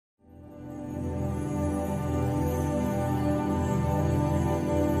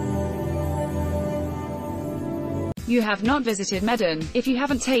You have not visited Medan if you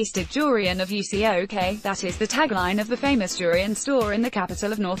haven't tasted durian of Ucok. That is the tagline of the famous durian store in the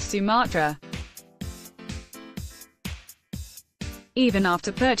capital of North Sumatra. Even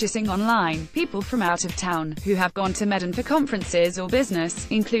after purchasing online, people from out of town, who have gone to Medan for conferences or business,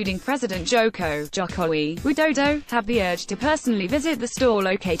 including President Joko Widodo, have the urge to personally visit the store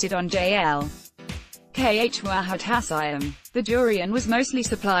located on JL. Hutama-Karya. The durian was mostly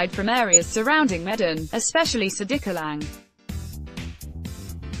supplied from areas surrounding Medan, especially Sidikalang.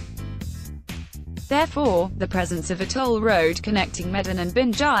 Therefore, the presence of a toll road connecting Medan and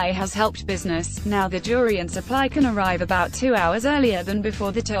Binjai has helped business. Now the durian supply can arrive about 2 hours earlier than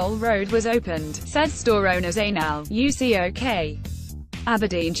before the toll road was opened, said store owner Zainal, Ucok.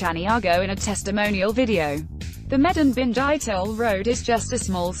 Aberdeen Chaniago in a testimonial video. The Medan-Binjai toll road is just a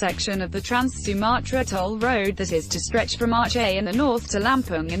small section of the Trans-Sumatra toll road that is to stretch from Aceh in the north to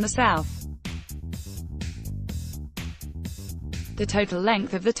Lampung in the south. The total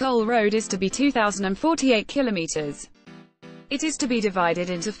length of the toll road is to be 2,048 kilometers. It is to be divided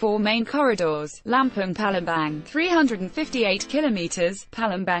into 4 main corridors: Lampung-Palembang, 358 kilometers,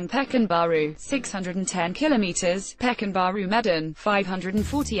 Palembang-Pekanbaru, 610 kilometers, Pekanbaru-Medan,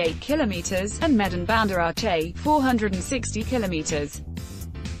 548 kilometers, and Medan-Bandar Aceh, 460 kilometers.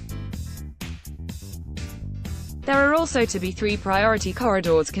 There are also to be 3 priority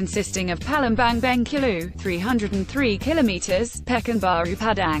corridors consisting of Palembang-Bengkulu, 303 km,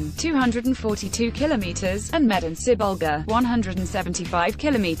 Pekanbaru-Padang, 242 km, and Medan-Sibolga, 175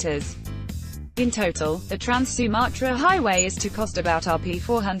 km. In total, the trans-Sumatra-Highway is to cost about Rp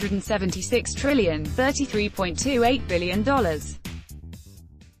 476 trillion, $33.28 billion.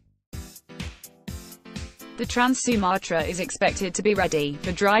 The Trans-Sumatra is expected to be ready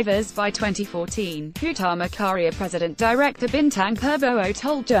for drivers by 2014, Hutama-Karya President Director Bintang Purbowo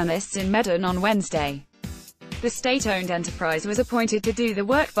told journalists in Medan on Wednesday. The state-owned enterprise was appointed to do the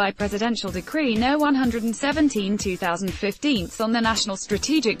work by Presidential Decree No. 117/2015 on the National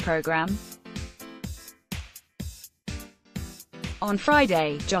Strategic Program. On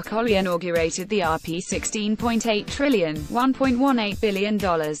Friday, Jokowi inaugurated the Rp 16.8 trillion, $1.18 billion,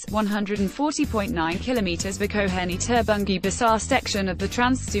 140.9 km Bakauheni-Terbungi Besar section of the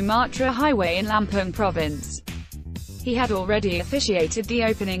Trans-Sumatra-Highway in Lampung Province. He had already officiated the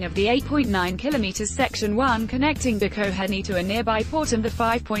opening of the 8.9 km Section 1 connecting Bakauheni to a nearby port and the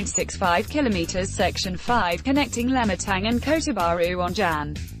 5.65 km Section 5 connecting Lematang and Kota Baru on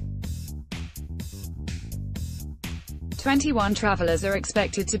Jan. 21 travelers are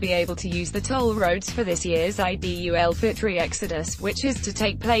expected to be able to use the toll roads for this year's Idul Fitri Exodus, which is to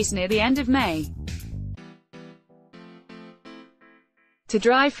take place near the end of May. To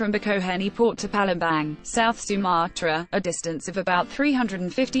drive from Bakauheni Port to Palembang, South Sumatra, a distance of about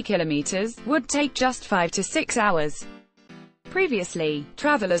 350 kilometers, would take just 5 to 6 hours. Previously,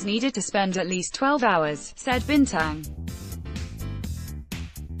 travelers needed to spend at least 12 hours, said Bintang.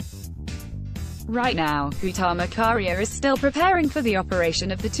 Right now, Hutama-Karya is still preparing for the operation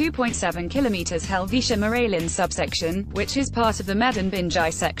of the 2.7 km Helvetia-Maralin subsection, which is part of the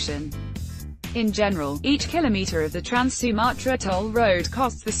Medan-Binjai section. In general, each kilometer of the Trans-Sumatra toll road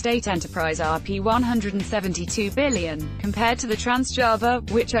costs the state enterprise Rp 172 billion, compared to the Trans-Java,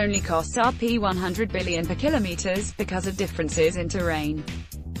 which only costs Rp 100 billion per kilometers, because of differences in terrain.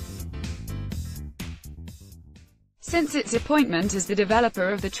 Since its appointment as the developer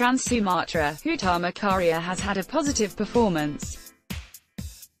of the Trans-Sumatra, Hutama-Karya has had a positive performance.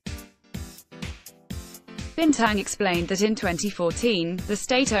 Bintang explained that in 2014, the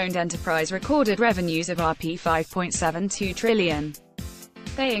state-owned enterprise recorded revenues of Rp 5.72 trillion.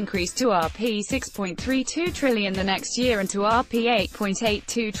 They increased to Rp 6.32 trillion the next year and to Rp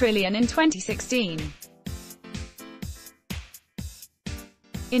 8.82 trillion in 2016.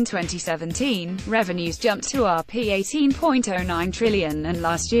 In 2017, revenues jumped to Rp 18.09 trillion and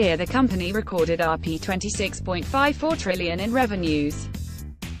last year the company recorded Rp 26.54 trillion in revenues.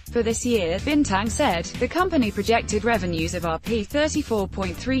 For this year, Bintang said, the company projected revenues of Rp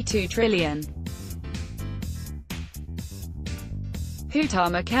 34.32 trillion.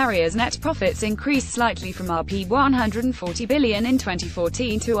 Hutama-Karya's net profits increased slightly from Rp 140 billion in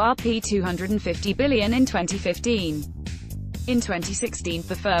 2014 to Rp 250 billion in 2015. In 2016,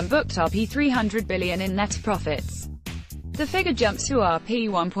 the firm booked Rp 300 billion in net profits. The figure jumped to Rp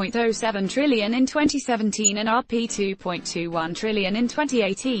 1.07 trillion in 2017 and Rp 2.21 trillion in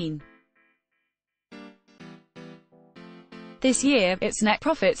 2018. This year, its net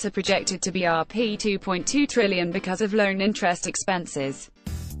profits are projected to be Rp 2.2 trillion because of loan interest expenses.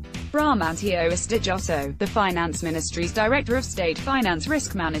 Bramantio Estijoso, the Finance Ministry's Director of State Finance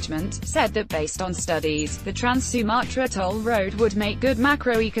Risk Management, said that based on studies, the Trans-Sumatra toll road would make good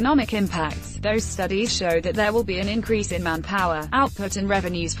macroeconomic impacts. Those studies show that there will be an increase in manpower, output and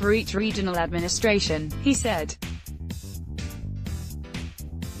revenues for each regional administration, he said.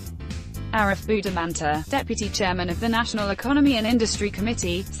 Arif Budimanta, deputy chairman of the National Economy and Industry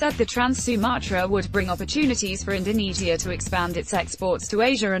Committee, said the Trans-Sumatra would bring opportunities for Indonesia to expand its exports to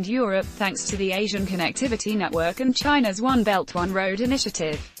Asia and Europe, thanks to the Asian Connectivity Network and China's One Belt One Road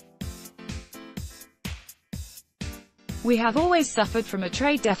initiative. We have always suffered from a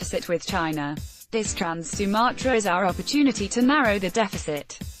trade deficit with China. This Trans-Sumatra is our opportunity to narrow the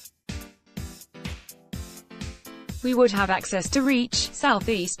deficit. We would have access to reach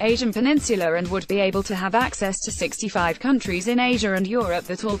Southeast Asian Peninsula and would be able to have access to 65 countries in Asia and Europe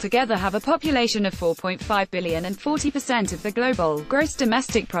that altogether have a population of 4.5 billion and 40% of the global gross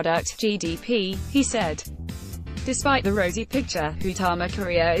domestic product (GDP), he said. Despite the rosy picture,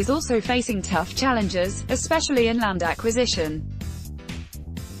 Hutama-Karya is also facing tough challenges, especially in land acquisition.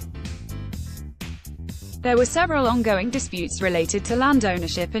 There were several ongoing disputes related to land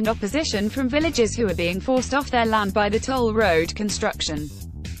ownership and opposition from villagers who are being forced off their land by the toll road construction.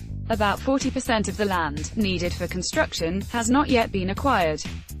 About 40% of the land, needed for construction, has not yet been acquired,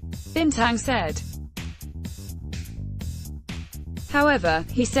 Bintang said. However,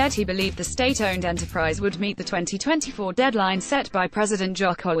 he said he believed the state-owned enterprise would meet the 2024 deadline set by President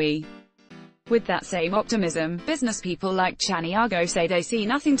Jokowi. With that same optimism, businesspeople like Chaniago say they see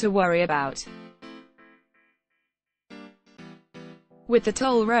nothing to worry about. With the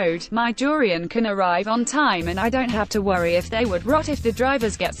toll road, my durian can arrive on time and I don't have to worry if they would rot if the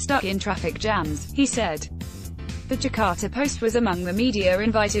drivers get stuck in traffic jams, he said. The Jakarta Post was among the media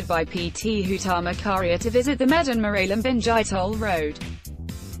invited by PT Hutama-Karya to visit the Medan Binjai toll road.